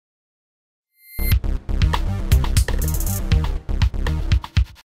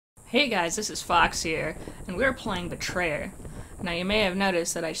Hey guys, this is Fox here, and we're playing Betrayer. Now you may have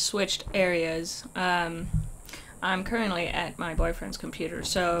noticed that I switched areas. I'm currently at my boyfriend's computer,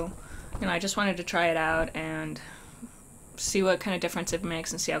 so I just wanted to try it out and see what kind of difference it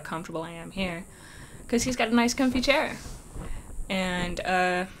makes and see how comfortable I am here. Because he's got a nice comfy chair. And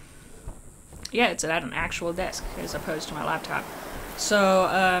yeah, it's at an actual desk as opposed to my laptop.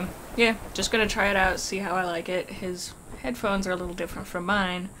 So yeah, just gonna try it out, see how I like it. His headphones are a little different from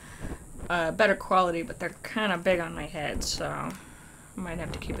mine. Better quality, but they're kind of big on my head, so I might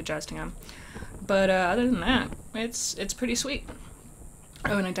have to keep adjusting them. But other than that, it's pretty sweet.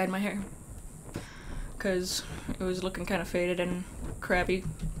 Oh, and I dyed my hair because it was looking kind of faded and crappy.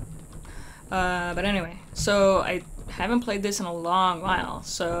 But anyway, so I haven't played this in a long while,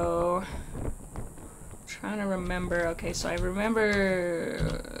 so I'm trying to remember. Okay, so I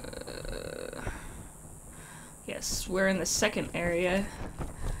remember. Yes, we're in the second area.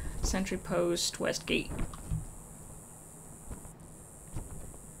 Sentry post, west gate.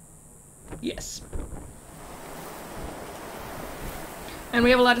 Yes. And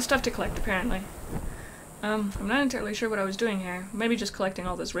we have a lot of stuff to collect, apparently. I'm not entirely sure what I was doing here. Maybe just collecting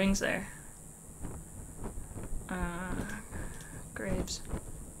all those rings there. Graves.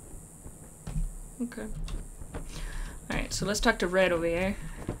 Okay. Alright, so let's talk to Red over here.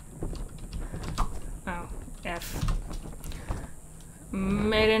 Oh, F.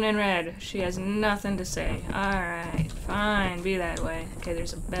 Maiden in red. She has nothing to say. Alright, fine, be that way. Okay,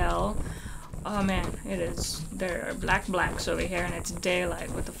 there's a bell. Oh man, it is. There are blacks over here and it's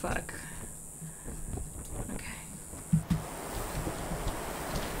daylight. What the fuck? Okay.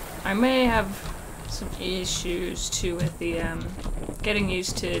 I may have some issues too with the, getting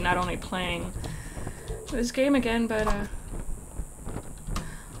used to not only playing this game again, but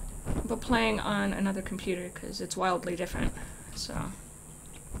playing on another computer, because it's wildly different. So,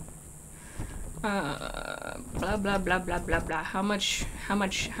 blah blah blah blah blah blah. How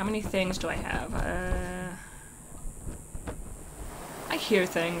many things do I have? I hear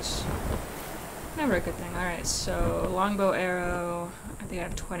things. Never a good thing. Alright, so longbow arrow. I think I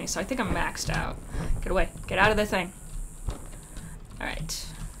have 20, so I think I'm maxed out. Get away. Get out of the thing. Alright.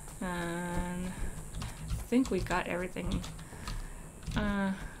 And I think we got everything.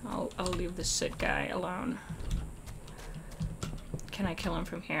 I'll leave the sit guy alone. Can I kill him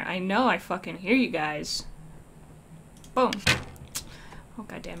from here? I know I fucking hear you guys. Boom. Oh,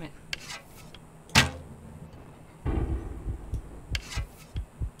 god damn it.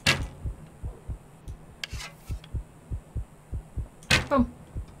 Boom.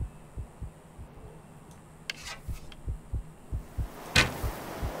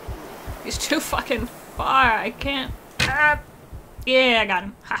 He's too fucking far. I can't. Yeah, I got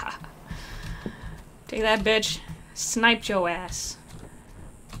him. Haha. Take that, bitch. Sniped your ass.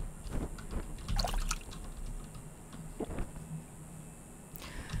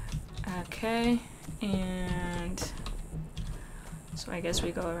 Okay, and so I guess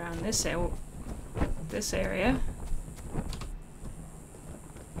we go around this area.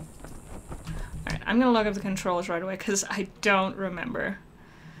 Alright, I'm gonna look up the controls right away because I don't remember.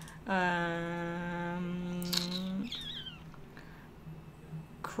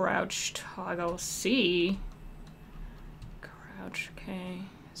 Crouch, toggle, C. Crouch, okay.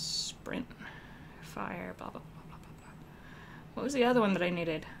 Sprint, fire, blah, blah, blah, blah, blah, blah. What was the other one that I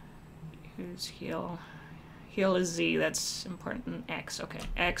needed? Use heal. Heal is Z, that's important. X, okay.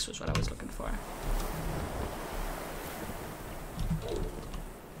 X was what I was looking for.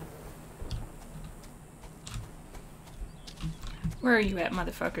 Where are you at,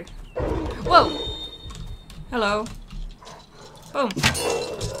 motherfucker? Whoa! Hello. Boom.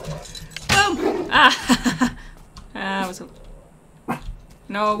 Boom! Ah! That was a...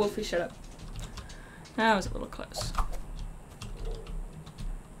 No, Wolfie, shut up. That was a little close.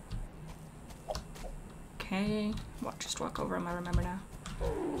 Okay. Just walk over him, I remember now.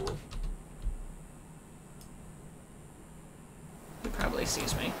 He probably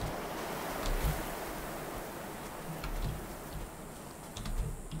sees me.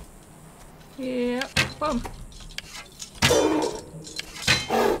 Yep. Boom.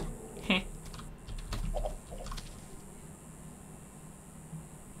 Heh.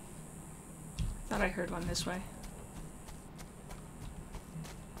 Thought I heard one this way.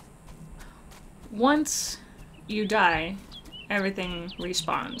 Once you die, everything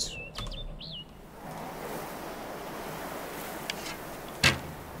respawns.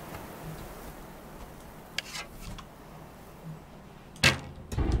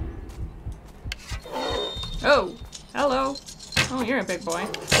 Oh, hello. Oh, you're a big boy.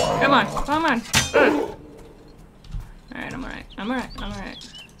 Come on, come on. Alright, I'm alright. I'm alright. I'm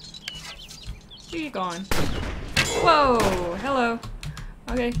alright. Where you going? Whoa! Hello.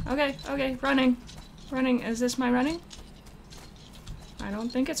 Okay, okay, okay. Running. Running. Is this my running? I don't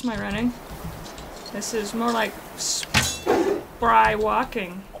think it's my running. This is more like Spry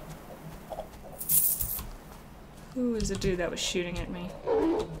Walking. Who was the dude that was shooting at me?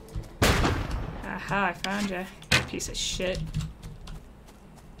 Aha, I found ya. Piece of shit.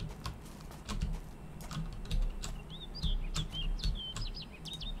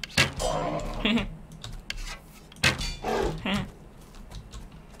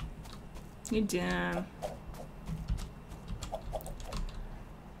 You dumb.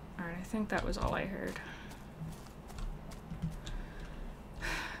 Alright, I think that was all I heard.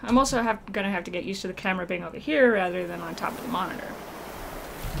 I'm also gonna have to get used to the camera being over here rather than on top of the monitor.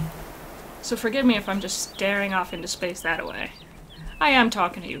 So forgive me if I'm just staring off into space that way. I am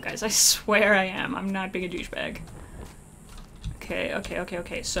talking to you guys, I swear I am. I'm not being a douchebag. Okay, okay, okay,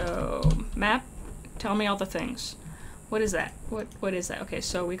 okay. So, map, tell me all the things. What is that? What is that? Okay,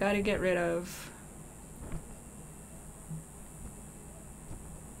 so we gotta get rid of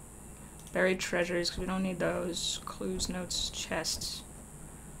buried treasures, because we don't need those. Clues, notes, chests.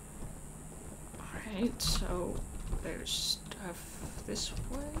 Alright, so there's stuff this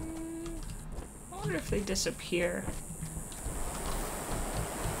way. I wonder if they disappear.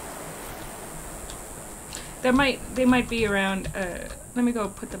 They might be around, let me go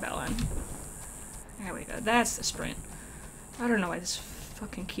put the bell on. There we go, that's the sprint. I don't know why this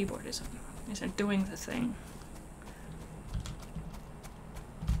fucking keyboard isn't doing the thing.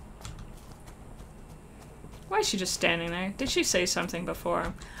 Why is she just standing there? Did she say something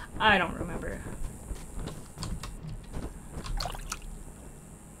before? I don't remember.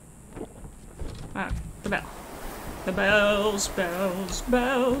 Oh, the bell. The bells, bells,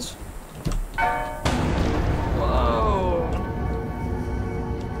 bells. Whoa.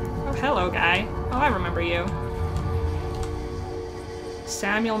 Oh, hello, guy. Oh, I remember you.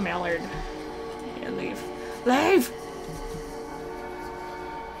 Samuel Mallard. Yeah, leave. Leave!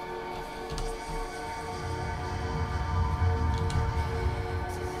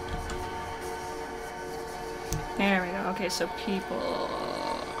 There we go. Okay, so people...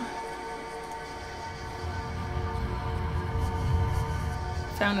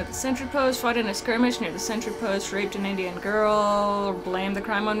 Found at the sentry post, fought in a skirmish near the sentry post, raped an Indian girl, blamed the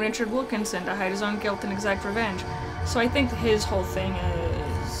crime on Richard Wilkinson to hide his own guilt and exact revenge. So I think his whole thing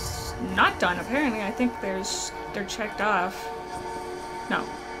is not done, apparently. I think they're checked off. No.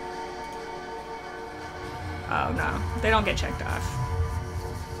 Oh, no. They don't get checked off.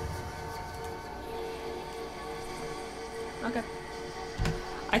 Okay.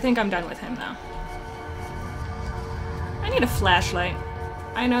 I think I'm done with him now. I need a flashlight.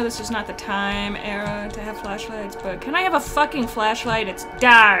 I know this is not the time era to have flashlights, but can I have a fucking flashlight? It's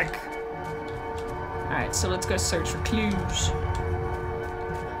dark! Alright, so let's go search for clues.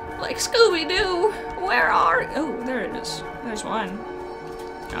 Like Scooby-Doo! Where are... Oh, there it is. There's one.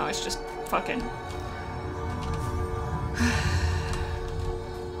 Oh, it's just fucking...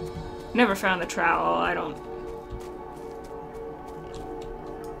 Never found the trowel, I don't...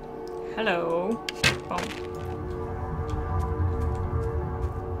 Hello. Boom.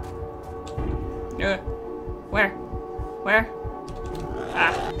 Where? Where?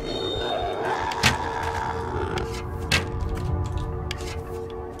 Ah.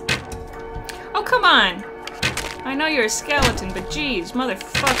 Oh, come on! I know you're a skeleton, but geez,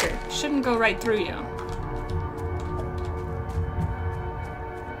 motherfucker. Shouldn't go right through you.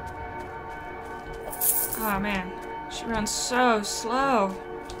 Oh, man. She runs so slow.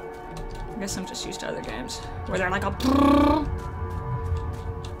 I guess I'm just used to other games where they're like a...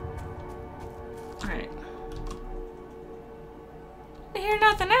 Hear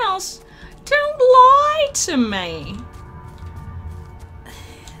nothing else? Don't lie to me.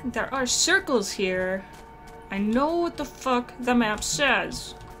 There are circles here. I know what the fuck the map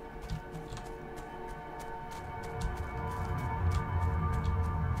says.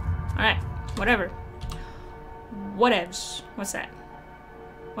 Alright, whatever. Whatevs. What's that?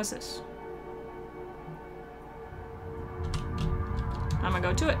 What's this? I'm gonna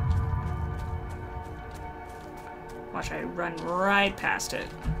go to it. Watch I run right past it.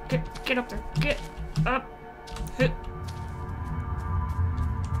 Get up there. Get up. Hit.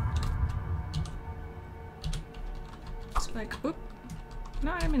 It's like, oop.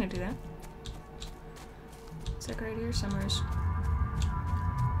 No, I didn't mean to do that. It's like right here somewhere.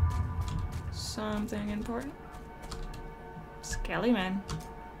 Something important. Skelly man.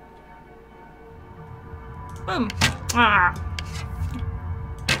 Boom. Ah.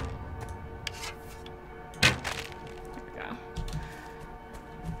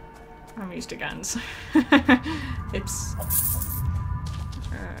 I'm I'm used to guns. It's...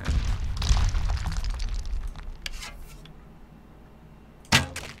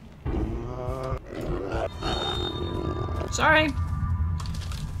 Sorry!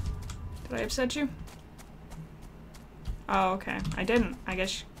 Did I upset you? Oh, okay. I didn't. I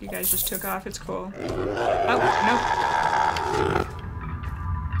guess you guys just took off. It's cool. Oh,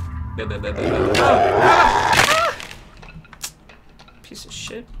 nope. Oh, ah! Piece of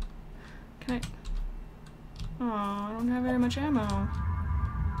shit. Can I... Oh, I don't have very much ammo.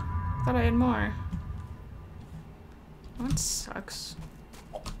 Thought I had more. That sucks.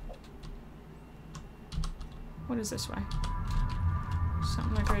 What is this way?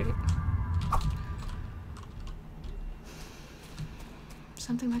 Something like right here.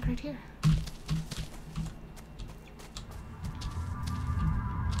 Something like right here.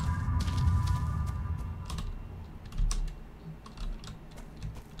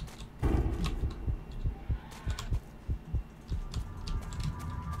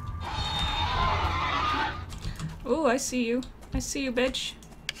 Oh, I see you. I see you, bitch.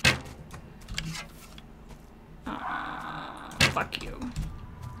 Fuck you.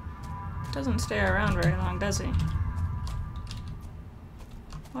 Doesn't stay around very long, does he?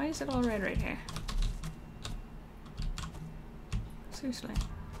 Why is it all red right here? Seriously.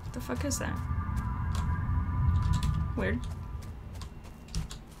 What the fuck is that? Weird.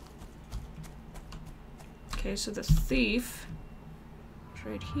 Okay, so the thief is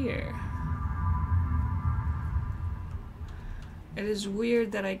right here. It is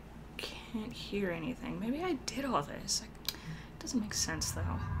weird that I can't hear anything. Maybe I did all this. Like, it doesn't make sense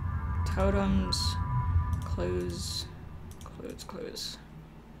though. Totems, clues, clues.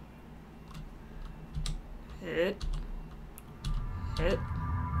 Hit.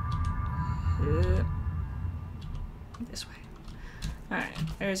 This way. Alright,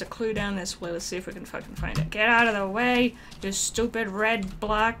 there's a clue down this way. Let's see if we can fucking find it. Get out of the way, you stupid red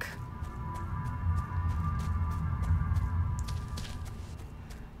block.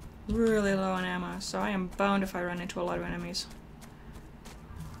 Really low on ammo, so I am boned if I run into a lot of enemies.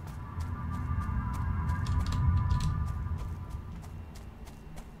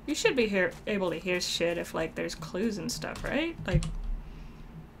 You should be able to hear shit if, like, there's clues and stuff, right? Like,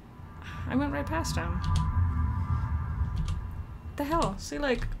 I went right past him. What the hell? See,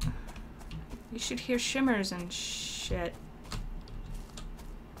 like, you should hear shimmers and shit.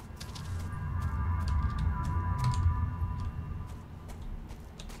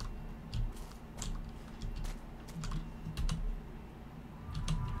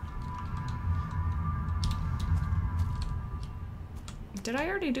 Did I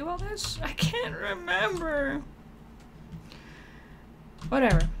already do all this? I can't remember.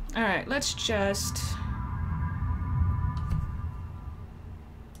 Whatever. Alright, let's just...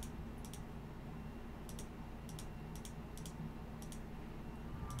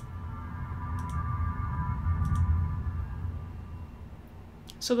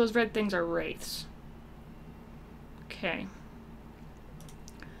 So those red things are wraiths. Okay.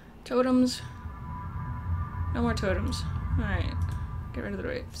 Totems. No more totems. Alright. Get rid of the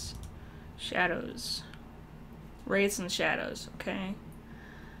wraiths. Shadows. Wraiths and shadows, okay.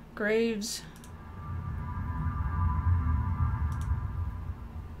 Graves.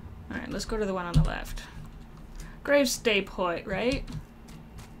 Alright, let's go to the one on the left. Graves stay put, right?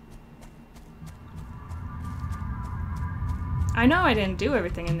 I know I didn't do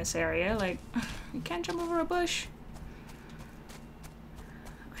everything in this area, like, you can't jump over a bush.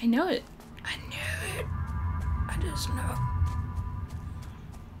 I know it. I knew it. I just know.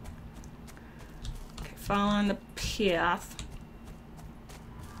 Following the path.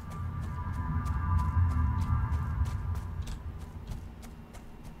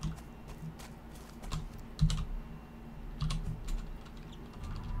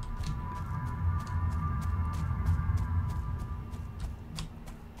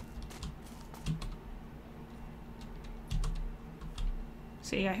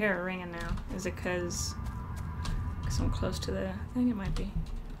 See, I hear it ringing now. Is it because I'm close to the... I think it might be.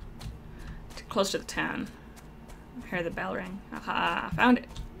 Close to the town. I hear the bell ring. Aha, I found it.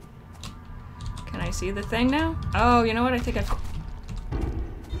 Can I see the thing now? Oh, you know what? I think I...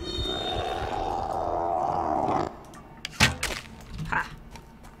 Ha.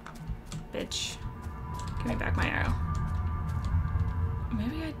 Bitch. Give me back my arrow.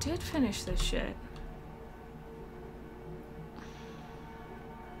 Maybe I did finish this shit.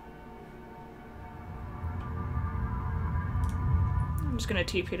 I'm just gonna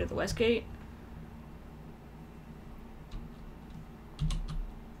TP to the west gate.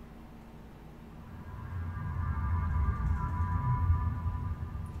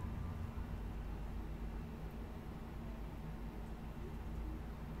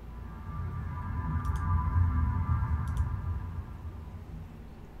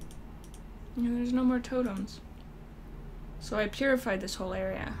 Yeah, there's no more totems. So I purified this whole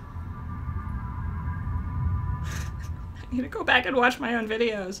area. I need to go back and watch my own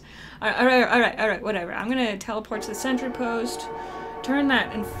videos. Alright, whatever. I'm gonna teleport to the sentry post. Turn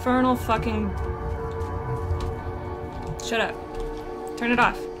that infernal fucking... Shut up. Turn it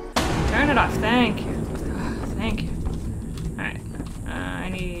off. Turn it off. Thank you. Thank you. Alright. I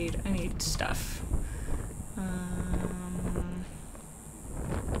need stuff.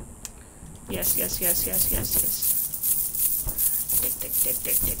 Yes. Dick.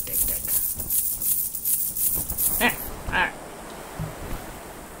 There. Alright.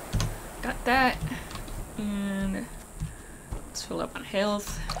 Got that. And let's fill up on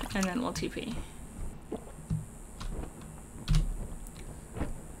health, and then we'll TP.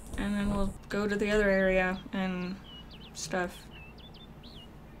 And then we'll go to the other area and stuff.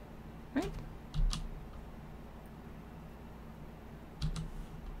 Right?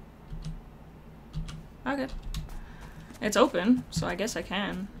 Okay. It's open, so I guess I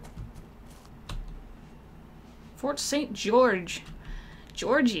can. Fort St. George.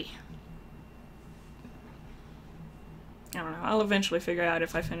 Georgie. I don't know. I'll eventually figure out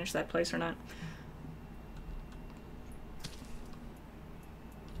if I finish that place or not.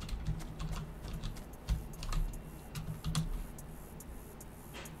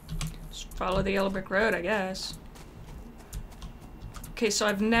 Just follow the yellow brick road, I guess. Okay, so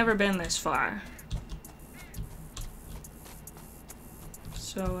I've never been this far.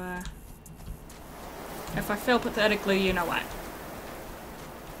 So, if I fail pathetically, you know what.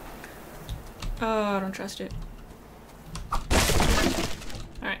 Oh, I don't trust it.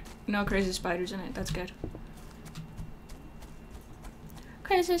 Alright, no crazy spiders in it, that's good.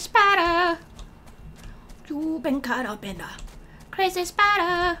 Crazy spider! You've been caught up in a crazy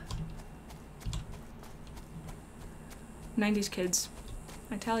spider! 90s kids,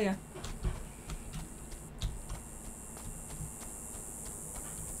 I tell ya.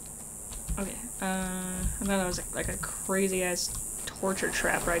 Okay, I thought that was like a crazy ass torture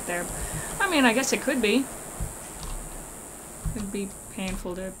trap right there. I mean, I guess it could be. It'd be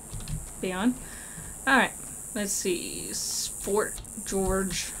painful to be on. Alright, let's see. Fort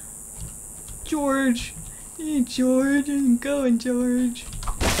George. George! Hey, George, I'm going, George.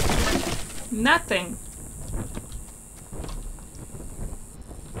 Nothing.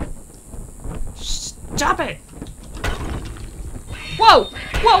 Stop it! Whoa!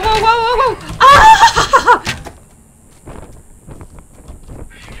 Whoa! Ah!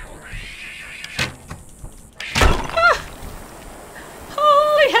 Ah!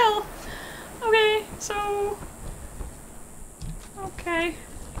 Holy hell! Okay, so... Okay.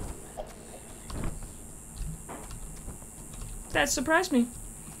 That surprised me.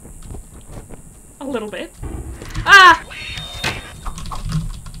 A little bit. Ah!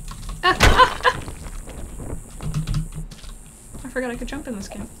 I forgot I could jump in this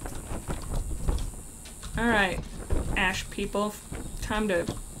game. Alright, ash people. Time to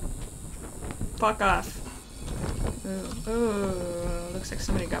fuck off. Ooh, looks like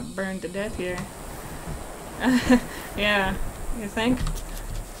somebody got burned to death here. Yeah, you think?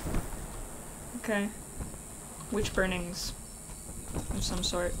 Okay. Witch burnings of some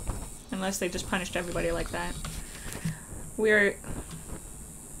sort. Unless they just punished everybody like that. We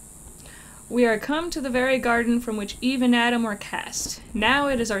are come to the very garden from which Eve and Adam were cast. Now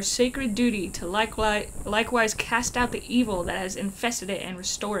it is our sacred duty to likewise cast out the evil that has infested it and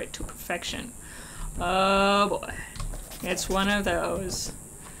restore it to perfection. Oh boy. It's one of those.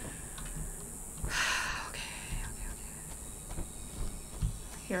 Okay.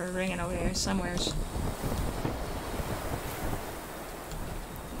 Hear a ringing over here somewheres.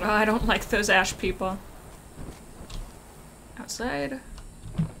 Oh, I don't like those ash people. Outside.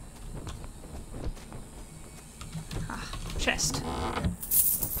 Chest.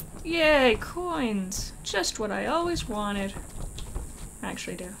 Yay, coins! Just what I always wanted. I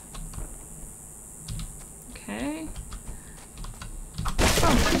actually do. Okay.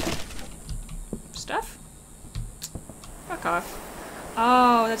 Oh. Stuff? Fuck off.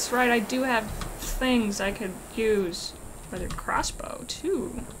 Oh, that's right, I do have things I could use. For the crossbow,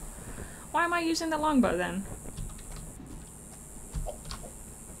 too. Why am I using the longbow, then?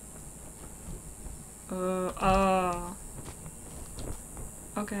 Oh.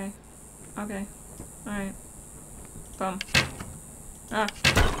 Okay. Okay. Alright. Boom. Ah.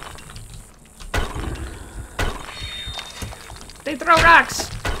 They throw rocks!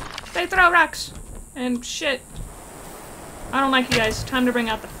 They throw rocks! And shit. I don't like you guys. Time to bring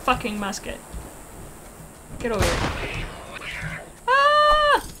out the fucking musket. Get over here.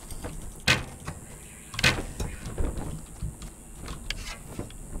 Ah!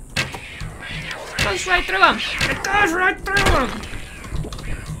 Goes right through him. It goes right through him.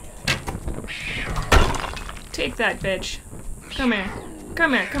 Take that, bitch. Come here.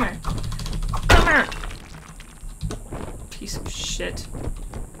 Come here. Come here. Come here. Piece of shit.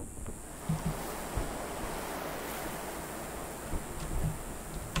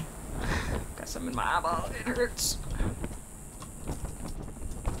 Got some in my eyeball. It hurts.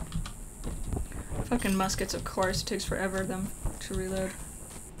 Fucking muskets, of course. It takes forever them to reload.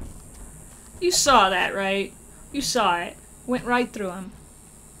 You saw that, right? You saw it. Went right through him.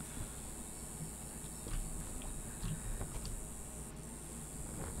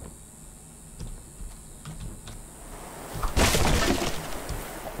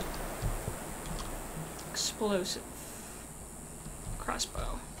 Explosive.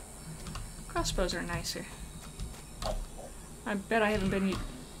 Crossbow. Crossbows are nicer. I bet I haven't been...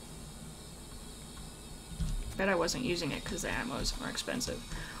 bet I wasn't using it because the ammo is more expensive.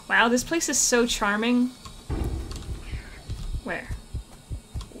 Wow, this place is so charming. Where?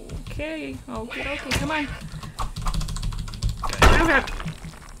 Okay. Okay, okay, come on. Okay.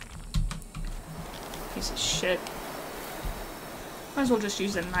 Piece of shit. Might as well just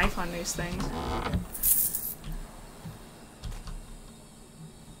use a knife on these things.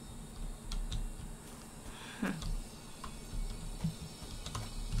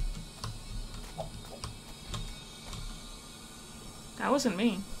 That wasn't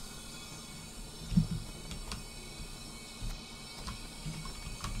me.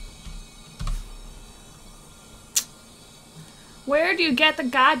 Where do you get the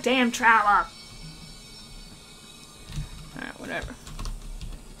goddamn trowel? Alright, whatever.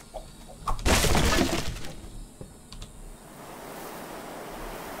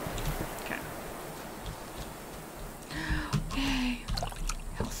 Okay. Yay.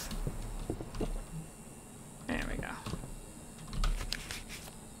 Health. There we go.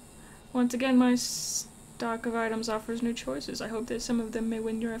 Once again, my stock of items offers new choices. I hope that some of them may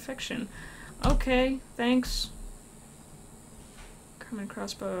win your affection. Okay, thanks. Common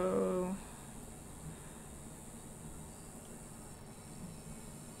crossbow.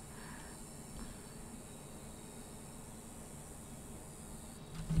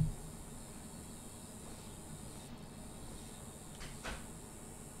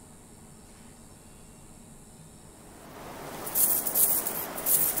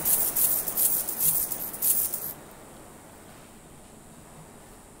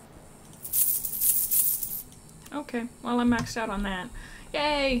 Okay, well I'm maxed out on that.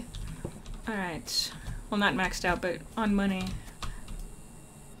 Yay! Alright. Well, not maxed out, but on money.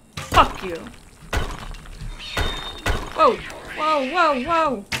 Fuck you! Whoa! Whoa, whoa,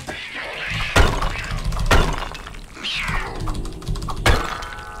 whoa!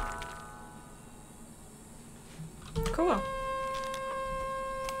 Cool.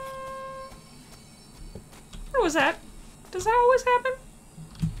 What was that? Does that always happen?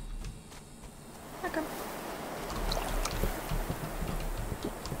 Okay.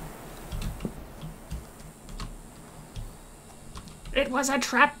 It was a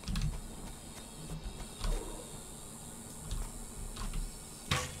trap!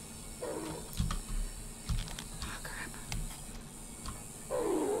 Oh,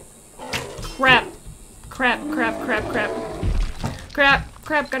 crap. Crap, crap, crap, crap. Crap,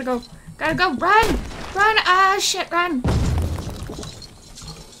 crap, gotta go. Gotta go, run! Run! Ah, shit, run!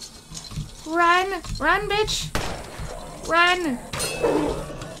 Run! Run, bitch! Run!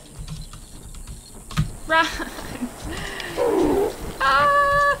 Run!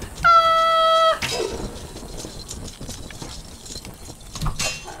 Ah! Ah!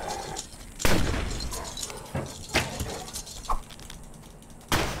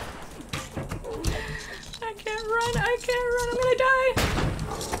 I can't run, I'm gonna die!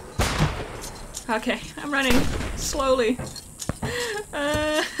 Okay, I'm running. Slowly.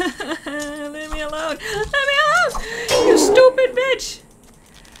 Leave me alone! Leave me alone! You stupid bitch!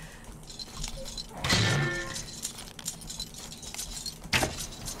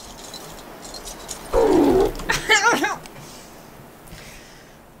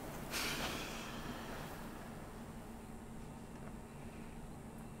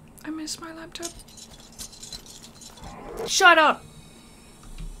 I miss my laptop. Shut up!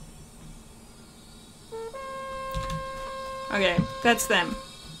 Okay, that's them.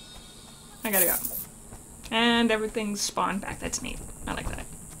 I gotta go. And everything's spawned back. That's neat. I like that.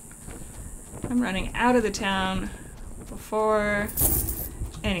 I'm running out of the town before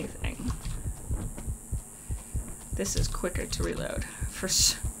anything. This is quicker to reload for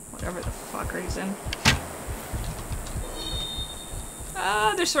whatever the fuck reason.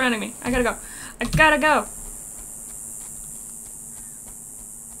 Ah, they're surrounding me. I gotta go. I gotta go.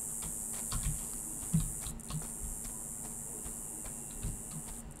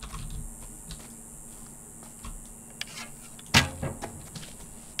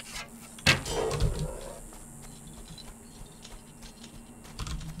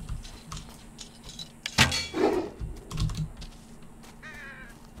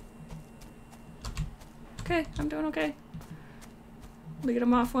 okay. I'm doing okay. Lead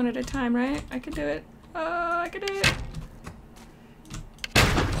them off one at a time, right? I can do it. Oh, I can do it.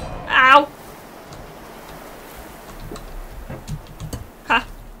 Ow! Ha!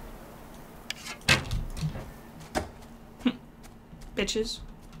 Bitches.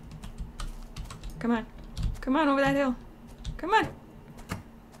 Come on. Come on over that hill. Come on.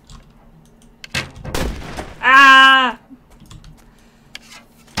 Ah!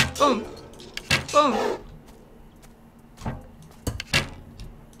 Boom. Boom.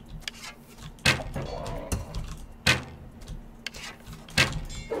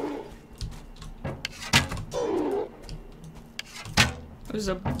 There's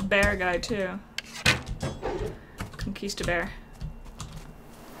a bear guy too. Conquista bear.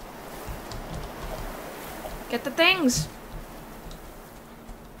 Get the things!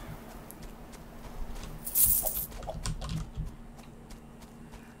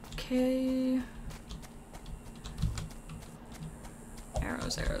 Okay.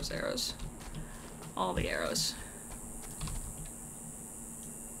 Arrows, arrows, arrows. All the arrows.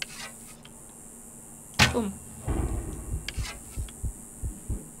 Boom.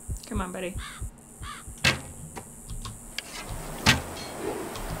 Come on, buddy.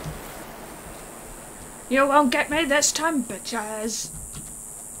 You won't get me this time, bitches.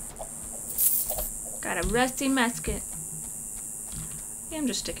 Got a rusty musket. Yeah, I'm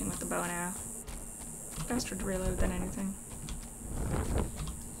just sticking with the bow and arrow. Faster to reload than anything.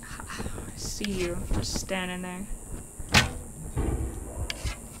 I see you just standing there.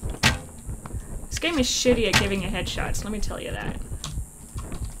 This game is shitty at giving you headshots, let me tell you that.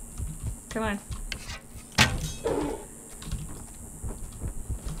 Come on.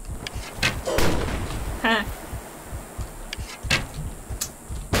 Huh.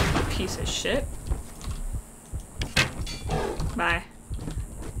 Piece of shit. Bye.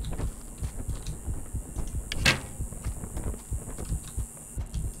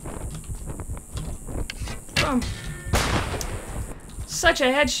 Boom. Such a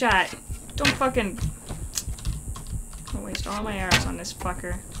headshot. Don't fucking... I'll waste all my arrows on this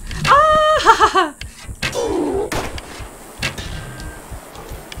fucker. Ah!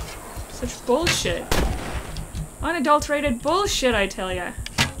 Such bullshit. Unadulterated bullshit, I tell ya.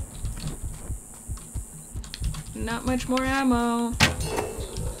 Not much more ammo.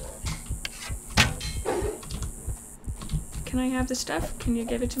 Can I have the stuff? Can you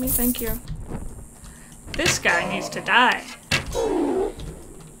give it to me? Thank you. This guy needs to die.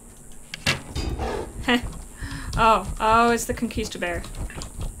 Oh, it's the Conquista bear.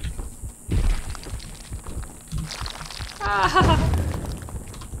 Ah!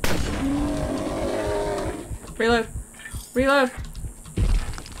 Reload. Reload.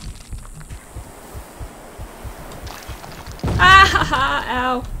 Ah!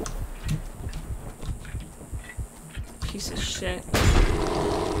 Ow. Piece of shit.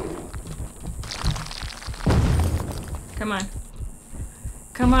 Come on.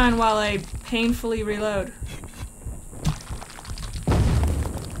 Come on while I painfully reload.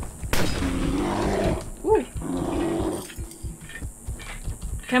 Woo.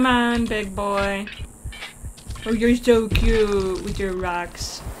 Come on, big boy. Oh, you're so cute with your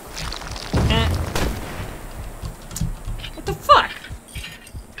rocks. Eh. What the fuck?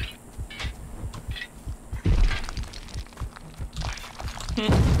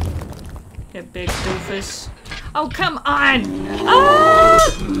 You big doofus. Oh, come on! Ah!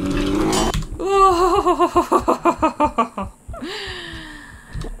 Oh.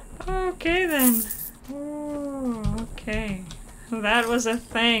 Okay then. Oh, okay. That was a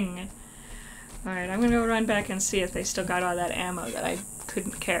thing. Alright, I'm gonna go run back and see if they still got all that ammo that I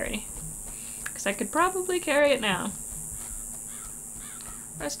couldn't carry. Because I could probably carry it now.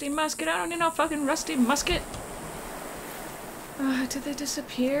 Rusty musket? I don't need no fucking rusty musket. Did they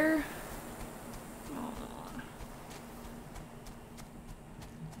disappear? Oh.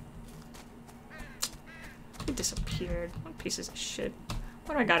 They disappeared. What pieces of shit.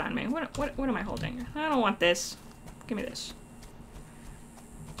 What do I got on me? What am I holding? I don't want this. Give me this.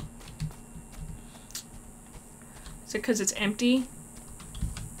 Is it because it's empty?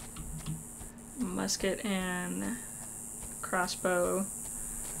 Musket and crossbow.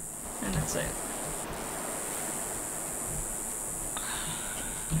 And that's it.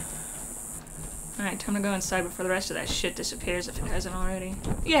 Alright, time to go inside before the rest of that shit disappears if it hasn't already.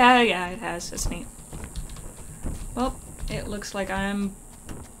 Yeah, it has. That's neat. Well, it looks like I'm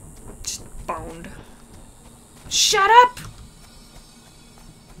just boned. Shut up!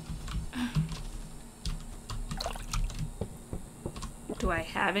 Do I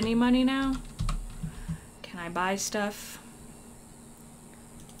have any money now? Can I buy stuff?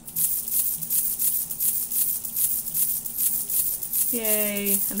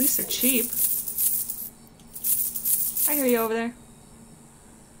 Yay. At least they're cheap. I hear you over there.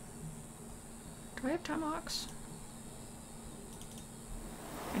 Do I have tomahawks?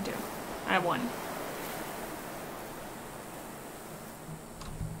 I do. I have one.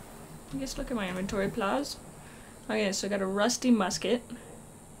 I guess look at my inventory, please. Okay, so I got a rusty musket.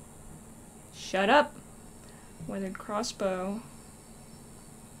 Shut up! Weathered crossbow.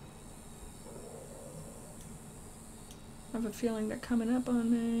 I have a feeling they're coming up on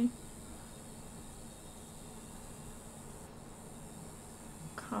me.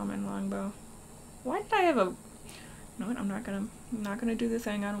 Common longbow. Why did I have a... You know what? I'm not gonna do the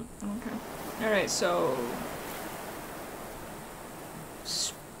thing. I don't care. Alright, so...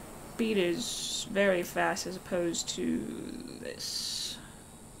 Speed is very fast as opposed to this.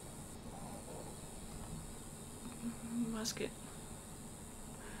 Musket.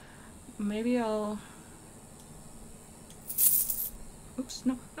 Maybe I'll... Oops,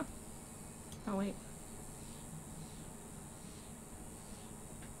 no. Oh, wait.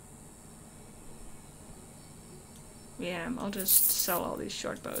 Yeah, I'll just sell all these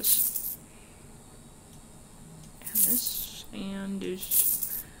short bows. And this, and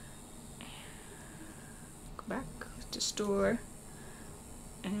this. Go back to store.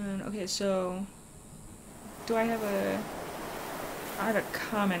 And, okay, so... Do I have a... I have a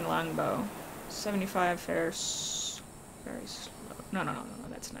common longbow. 75 fares... Very slow. No,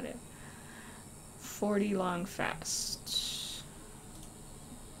 that's not it. 40 long fast.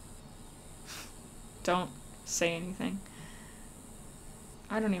 Don't say anything.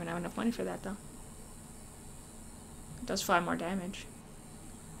 I don't even have enough money for that, though. It does 5 more damage.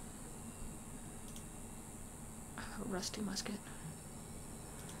 A rusty musket.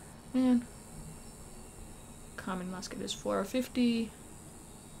 Man. Common musket is 450.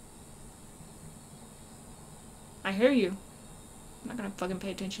 I hear you. I'm not gonna fucking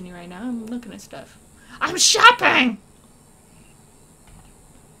pay attention to you right now. I'm looking at stuff. I'm shopping!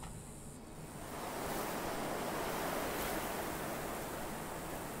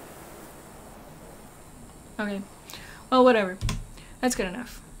 Okay. Well, whatever. That's good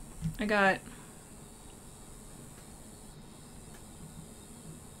enough. I got...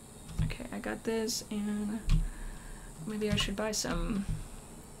 Okay, I got this, and... Maybe I should buy some...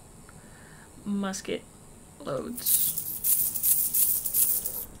 musket loads.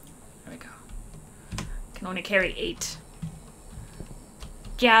 There we go. Can only carry 8.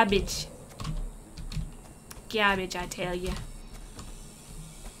 Garbage. Garbage, I tell you.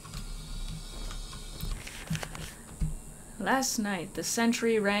 Last night, the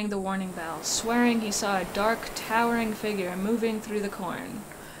sentry rang the warning bell, swearing he saw a dark, towering figure moving through the corn.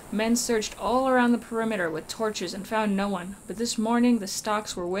 Men searched all around the perimeter with torches and found no one, but this morning the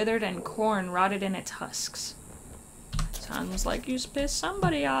stalks were withered and corn rotted in its husks. Sounds like you pissed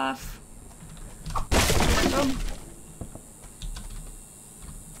somebody off. Oh.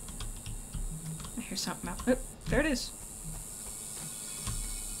 I hear something out. Oh, there it is.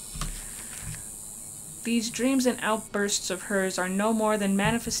 These dreams and outbursts of hers are no more than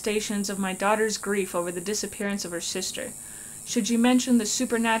manifestations of my daughter's grief over the disappearance of her sister. Should you mention the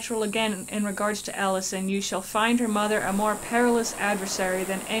supernatural again in regards to Allison, you shall find her mother a more perilous adversary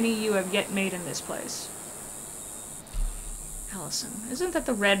than any you have yet made in this place. Allison. Isn't that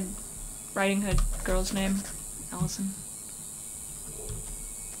the Red Riding Hood girl's name? Allison.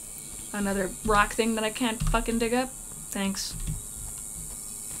 Another rock thing that I can't fucking dig up? Thanks.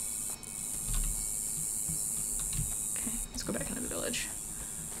 Okay, let's go back into the village.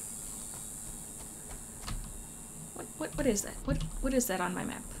 What is that? What is that on my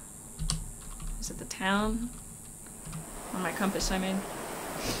map? Is it the town? On my compass, I mean.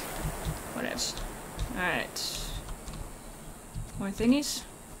 What else? Alright. More thingies?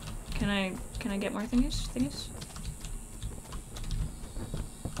 Can I get more thingies?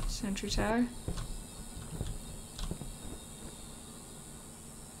 Sentry tower.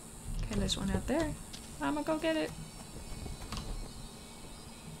 Okay, there's one out there. I'm gonna go get it.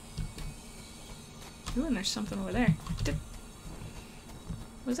 Ooh, and there's something over there.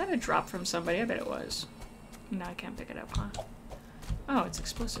 Was that a drop from somebody? I bet it was. No, I can't pick it up, huh? Oh, it's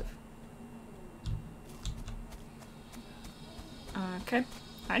explosive. Okay.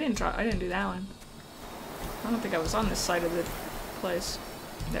 I didn't do that one. I don't think I was on this side of the place.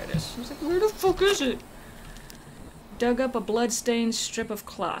 There it is. I was like, where the fuck is it? Dug up a blood-stained strip of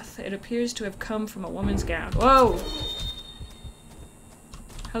cloth. It appears to have come from a woman's gown. Whoa!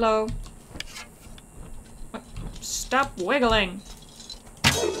 Hello? What? Stop wiggling!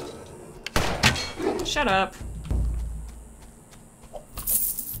 Shut up.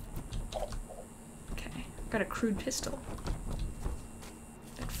 Okay. Got a crude pistol.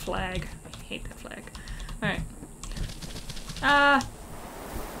 flag. I hate that flag. Alright.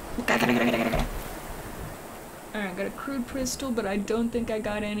 Alright, got a crude pistol, but I don't think I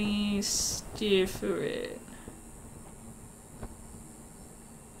got any stuff for it.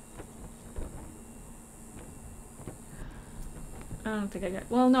 I don't think I got,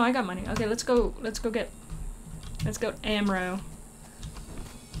 well, no, I got money. Okay, let's go ammo.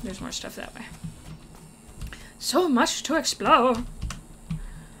 There's more stuff that way. So much to explore! Okay,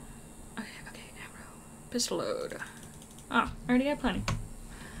 ammo. Pistol load. Oh, I already got plenty.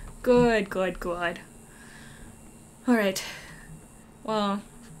 Good. Alright. Well,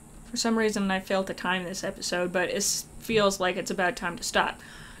 for some reason I failed to time this episode, but it feels like it's about time to stop.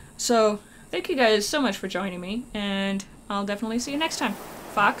 So, thank you guys so much for joining me, and I'll definitely see you next time.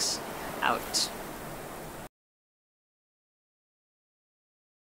 Fox, out.